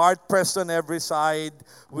being hard-pressed on every side,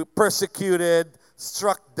 we persecuted,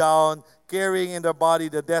 struck down, carrying in their body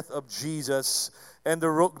the death of Jesus. And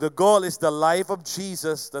the goal is the life of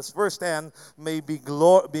Jesus, that's verse 10, may be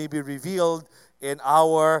revealed in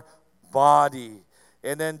our body.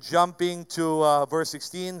 And then jumping to verse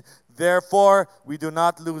 16, therefore we do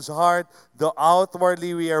not lose heart, though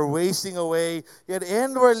outwardly we are wasting away, yet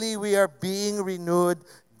inwardly we are being renewed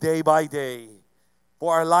day by day.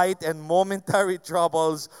 For our light and momentary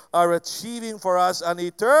troubles are achieving for us an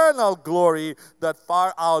eternal glory that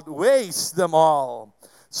far outweighs them all.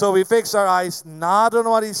 So we fix our eyes not on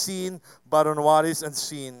what is seen, but on what is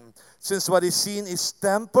unseen. Since what is seen is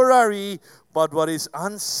temporary, but what is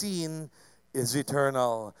unseen is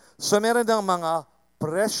eternal. So meron ng mga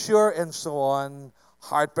pressure and so on,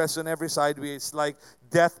 hard pressed on every side. It's like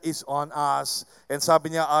death is on us. And sabi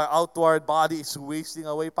niya, our outward body is wasting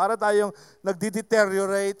away. Para tayong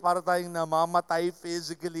nagde-deteriorate, para tayong namamatay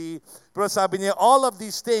physically. Pero sabi niya, all of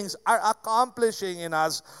these things are accomplishing in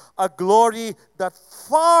us a glory that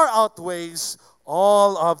far outweighs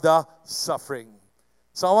all of the suffering.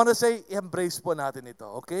 So I want to say, embrace po natin ito,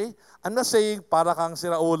 okay? I'm not saying para kang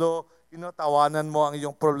siraulo, tawanan mo ang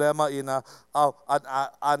iyong problema in an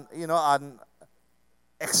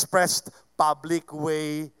expressed public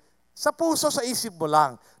way. Sa puso, sa isip mo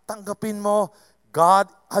lang, tanggapin mo,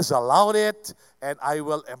 God has allowed it, and I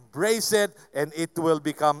will embrace it, and it will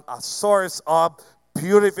become a source of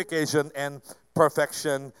purification and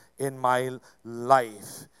perfection in my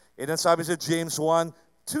life. And then sabi sa James 1,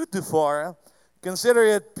 2-4, consider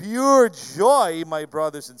it pure joy, my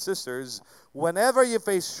brothers and sisters, whenever you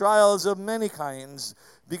face trials of many kinds,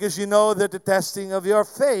 because you know that the testing of your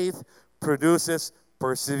faith produces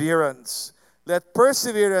perseverance. Let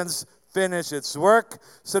perseverance finish its work,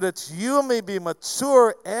 so that you may be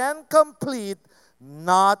mature and complete,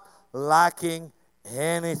 not lacking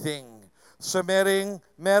anything. So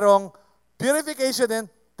merong purification and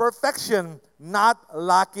perfection, not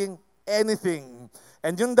lacking anything.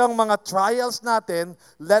 And yung daw mga trials natin,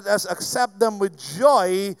 let us accept them with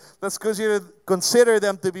joy. Let's consider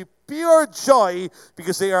them to be pure joy,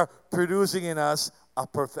 because they are producing in us a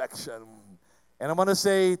perfection. And I want to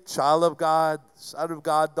say, child of God, son of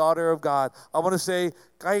God, daughter of God, I want to say,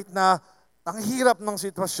 kahit na ang hirap ng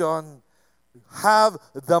sitwasyon, have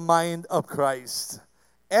the mind of Christ.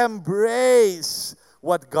 Embrace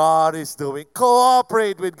what God is doing.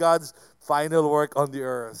 Cooperate with God's final work on the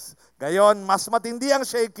earth. Ngayon, mas matindi ang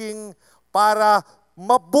shaking para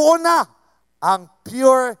mabuo na ang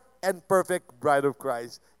pure and perfect bride of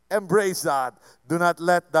Christ. Embrace that. Do not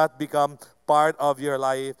let that become part of your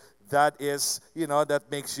life that is, that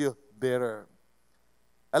makes you bitter.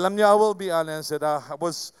 Alam niyo, I will be honest that I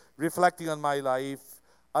was reflecting on my life.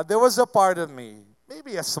 There was a part of me,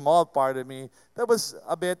 maybe a small part of me, that was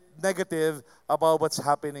a bit negative about what's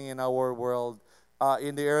happening in our world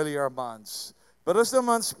in the earlier months. But as the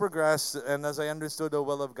months progressed, and as I understood the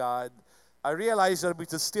will of God, I realized that we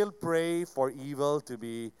should still pray for evil to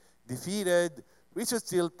be defeated. We should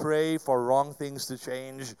still pray for wrong things to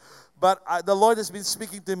change. But the Lord has been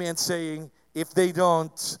speaking to me and saying, if they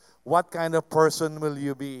don't, what kind of person will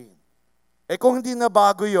you be? Kung hindi na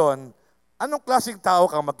bago yon, anong klaseng tao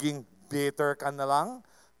ka? Maging bitter ka na lang?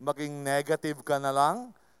 Maging negative ka na lang?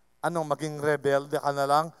 Maging rebelde ka na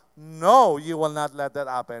lang? No, you will not let that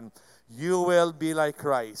happen. You will be like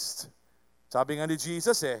Christ. Sabi nga ni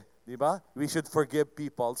Jesus di ba? We should forgive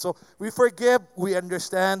people. So we forgive, we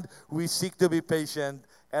understand, we seek to be patient.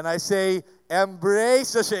 And I say,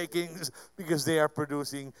 embrace the shakings, because they are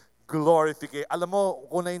producing glorification. Alam mo,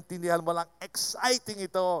 kung naintindihan mo lang, exciting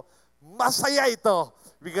ito, masaya ito,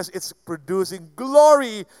 because it's producing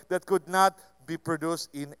glory that could not be produced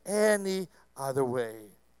in any other way.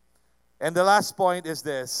 And the last point is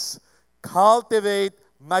this: cultivate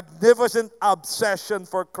magnificent obsession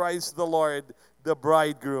for Christ the Lord, the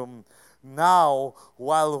bridegroom, now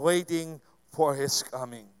while waiting for His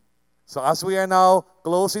coming. So as we are now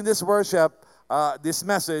closing this worship, this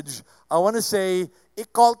message, I want to say,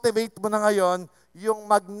 i-cultivate mo na ngayon yung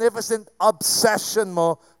magnificent obsession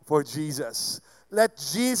mo for Jesus. Let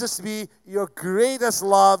Jesus be your greatest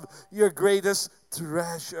love, your greatest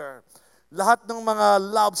treasure. Lahat ng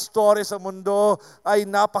mga love stories sa mundo ay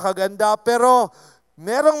napakaganda, pero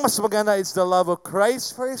merong mas maganda, it's the love of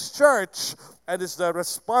Christ for His church, and it's the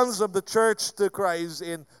response of the church to Christ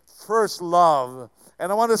in first love.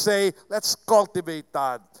 And I want to say, let's cultivate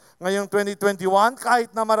that. Ngayong 2021,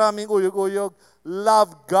 kahit na maraming uyog-uyog,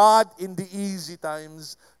 love God in the easy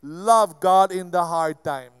times, love God in the hard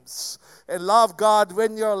times, and love God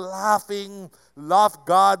when you're laughing, love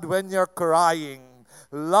God when you're crying,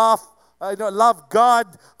 love God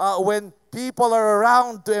when people are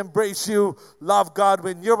around to embrace you. Love God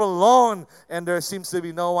when you're alone and there seems to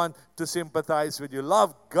be no one to sympathize with you.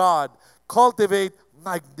 Love God. Cultivate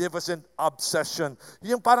magnificent obsession.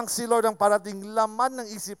 Yung parang si Lord ang parating laman ng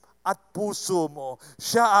isip at puso mo.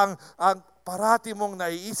 Siya ang parati mong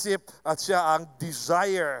naiisip at siya ang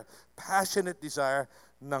desire, passionate desire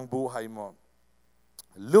ng buhay mo.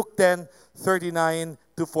 Luke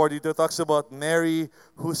 10:39-42 talks about Mary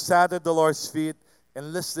who sat at the Lord's feet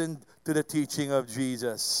and listened to the teaching of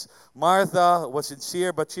Jesus. Martha was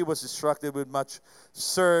sincere, but she was distracted with much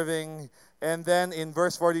serving. And then in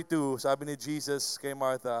verse 42, sabi ni Jesus kay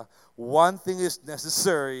Martha, one thing is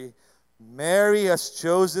necessary. Mary has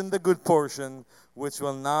chosen the good portion, which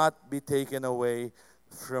will not be taken away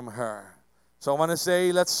from her. So I want to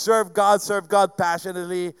say, let's serve God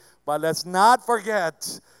passionately, but let's not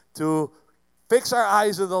forget to fix our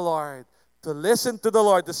eyes on the Lord, to listen to the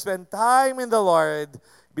Lord, to spend time in the Lord,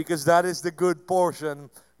 because that is the good portion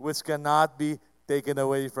which cannot be taken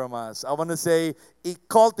away from us. I want to say,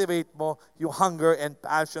 i-cultivate mo yung hunger and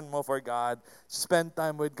passion mo for God. Spend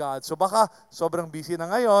time with God. So baka sobrang busy na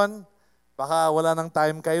ngayon, baka wala nang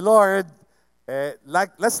time kay Lord.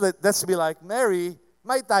 Let's be like Mary,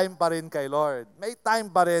 may time pa rin kay Lord. May time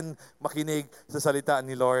pa rin makinig sa salita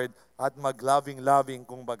ni Lord at mag-loving,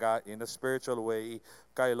 kumbaga, in a spiritual way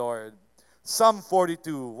kay Lord. Psalm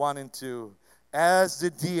 42:1-2. As the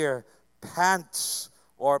deer pants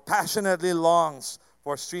or passionately longs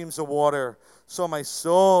for streams of water, so my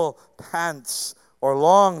soul pants or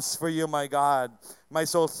longs for you, my God. My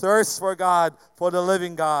soul thirsts for God, for the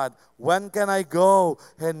living God. When can I go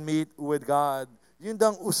and meet with God? Yun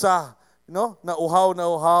dang usa, na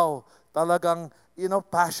uhaw. Talagang,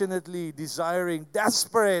 passionately desiring,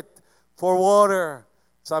 desperate for water.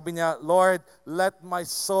 Sabi niya, Lord, let my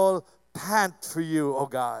soul pant for you, O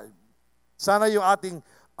God. Sana yung ating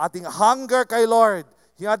hunger kay Lord,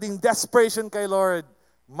 yung ating desperation kay Lord,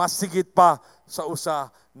 mas sigit pa sa usa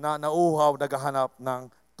na nauhaw, naghahanap ng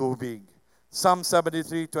tubig. Psalm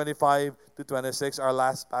 73:25-26, our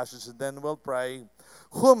last passage, and then we'll pray.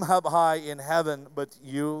 Whom have I in heaven but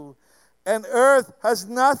you? And earth has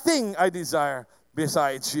nothing I desire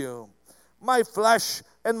besides you. My flesh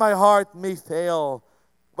and my heart may fail,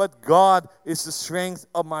 but God is the strength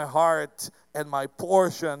of my heart and my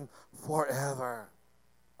portion forever.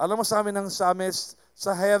 Alam mo sa amin ng psalmist,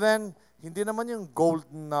 sa heaven, hindi naman yung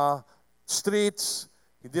golden na streets,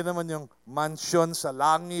 hindi naman yung mansion sa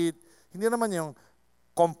langit, hindi naman yung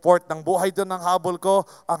comfort ng buhay doon ng habol ko.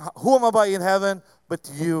 Who am I in heaven but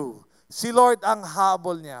you? Si Lord ang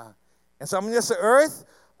habol niya. And sabi niya sa earth,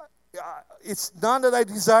 it's none that I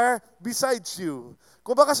desire besides you.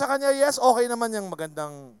 Kung baka sa kanya, yes, okay naman yung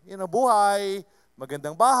magandang buhay,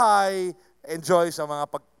 magandang bahay, enjoy sa mga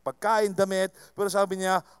pagkain, damit. Pero sabi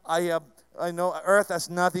niya, I know earth has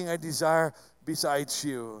nothing I desire besides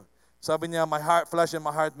you. Sabi niya, my heart, flesh and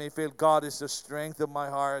my heart may fail. God is the strength of my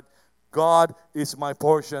heart. God is my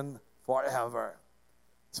portion forever.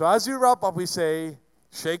 So as we wrap up, we say,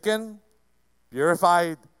 shaken,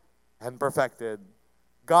 purified, and perfected.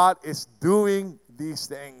 God is doing these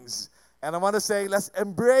things. And I want to say, let's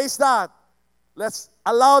embrace that. Let's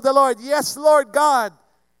allow the Lord. Yes, Lord God.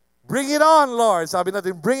 Bring it on, Lord. Sabi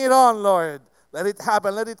natin, bring it on, Lord. Let it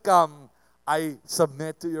happen. Let it come. I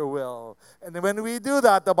submit to your will. And when we do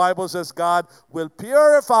that, the Bible says God will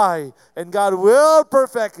purify and God will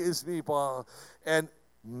perfect His people. And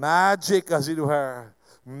magic, as it were,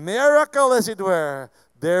 miracle, as it were,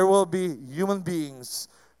 there will be human beings,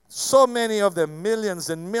 so many of them, millions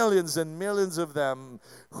and millions and millions of them,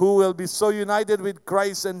 who will be so united with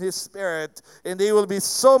Christ and His Spirit, and they will be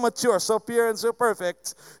so mature, so pure, and so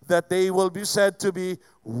perfect, that they will be said to be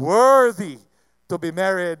worthy to be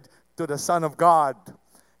married to the Son of God.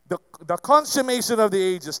 The consummation of the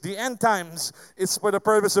ages, the end times, is for the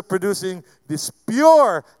purpose of producing this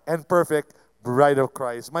pure and perfect bride of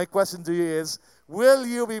Christ. My question to you is, will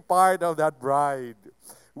you be part of that bride?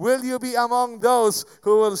 Will you be among those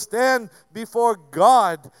who will stand before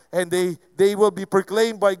God and they will be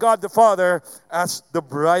proclaimed by God the Father as the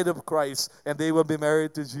bride of Christ and they will be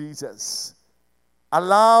married to Jesus?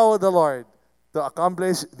 Allow the Lord to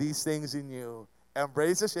accomplish these things in you.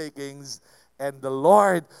 Embrace the shakings, and the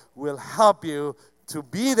Lord will help you to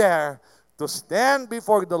be there, to stand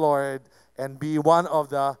before the Lord and be one of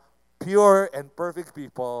the pure and perfect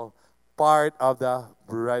people, part of the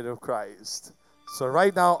bride of Christ. So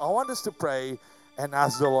right now, I want us to pray and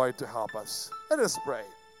ask the Lord to help us. Let us pray.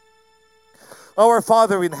 Our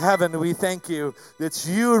Father in heaven, we thank you that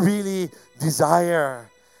you really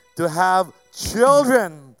desire to have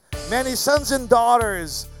children, many sons and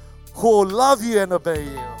daughters who love you and obey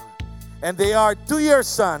you. And they are to your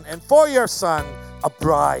Son and for your Son, a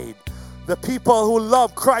bride. The people who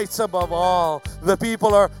love Christ above all. The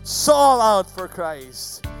people are sold out for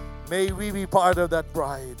Christ. May we be part of that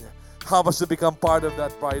bride. Help us to become part of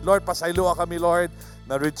that bride. Lord, pasayloa kami, Lord,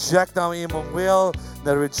 na-reject namin imong will,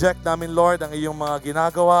 na-reject namin, Lord, ang iyong mga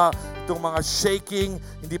ginagawa, itong mga shaking.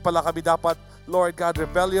 Hindi pala kami dapat, Lord God,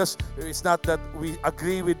 rebellious. It's not that we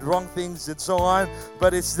agree with wrong things and so on,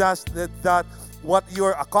 but it's just that what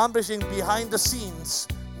you're accomplishing behind the scenes,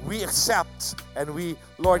 we accept, and we,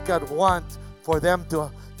 Lord God, want for them to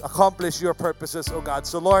accomplish your purposes, oh God.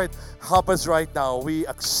 So, Lord, help us right now. We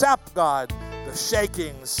accept, God, the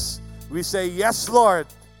shakings. We say, yes, Lord,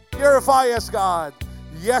 purify us, God.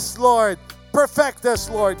 Yes, Lord, perfect us,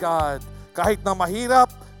 Lord God. Kahit na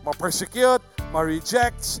mahirap, ma-persecute,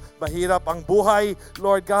 ma-reject, mahirap ang buhay,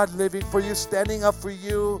 Lord God, living for you, standing up for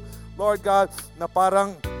you, Lord God, na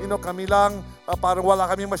parang, kami lang, parang wala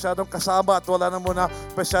kami masyadong kasama at wala na muna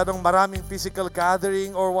masyadong maraming physical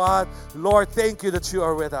gathering or what. Lord, thank you that you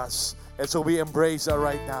are with us. And so we embrace that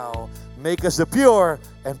right now. Make us the pure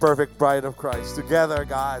and perfect bride of Christ. Together,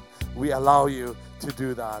 God, we allow you to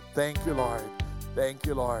do that. Thank you, Lord. Thank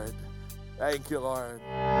you, Lord. Thank you, Lord.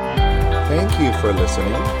 Thank you for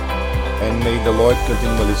listening. And may the Lord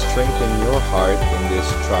continually strengthen your heart in this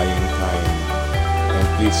trying time. And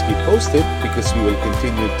please keep posted because we will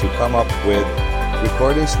continue to come up with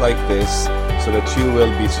recordings like this so that you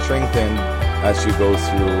will be strengthened as you go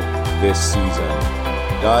through this season.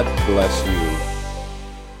 God bless you.